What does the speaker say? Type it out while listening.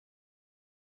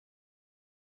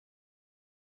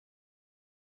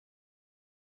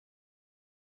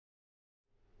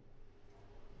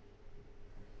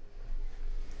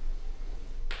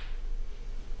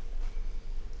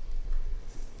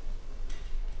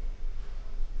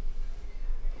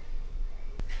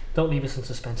Don't leave us in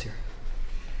suspense here.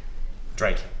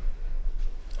 Drake,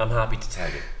 I'm happy to tell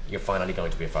you, you're finally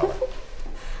going to be a father.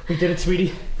 We did it,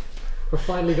 sweetie. We're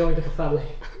finally going to the family.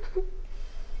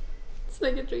 It's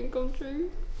like a dream come true.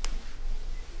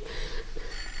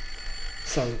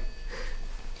 Sorry.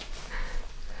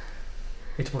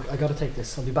 I gotta take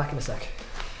this. I'll be back in a sec.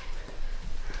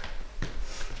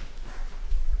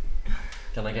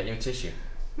 Can I get you a tissue?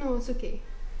 No, it's okay.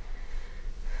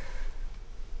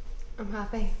 I'm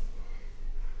happy.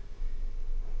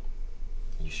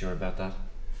 You sure about that?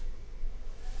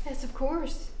 Yes, of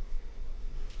course.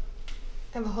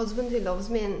 I have a husband who loves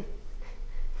me and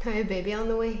now a baby on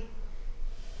the way.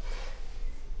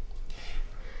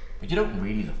 But you don't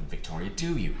really love him, Victoria,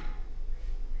 do you?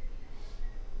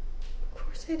 Of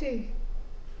course I do.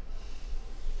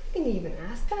 I didn't even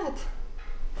ask that.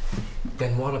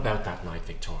 Then what about that night,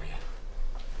 Victoria?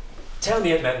 Tell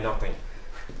me it meant nothing.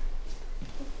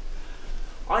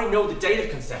 I know the date of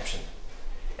conception,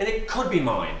 and it could be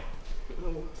mine.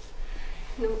 No.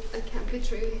 No, that can't be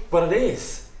true. But it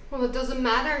is. Well, it doesn't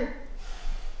matter.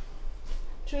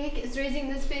 Drake is raising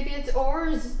this baby, it's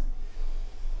ours.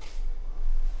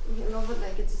 He'll love it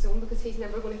like it's his own because he's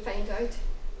never going to find out.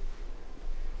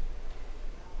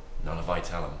 Not if I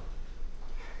tell him.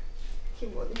 He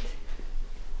wouldn't.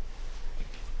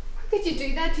 How could you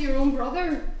do that to your own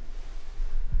brother?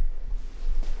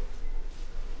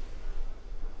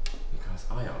 Because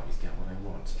I always get what I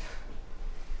want.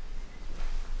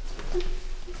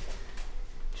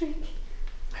 Drake.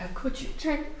 How could you?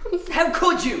 Drake, How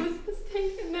could you? It was a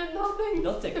mistake, it meant nothing.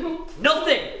 Nothing. No.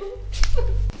 Nothing!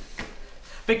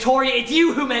 Victoria, it's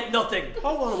you who meant nothing!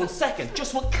 Hold on 1 second,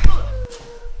 just one.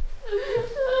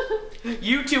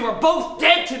 You two are both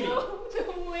dead to me! No,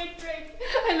 wait, Drake.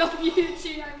 I love you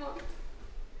too, I want.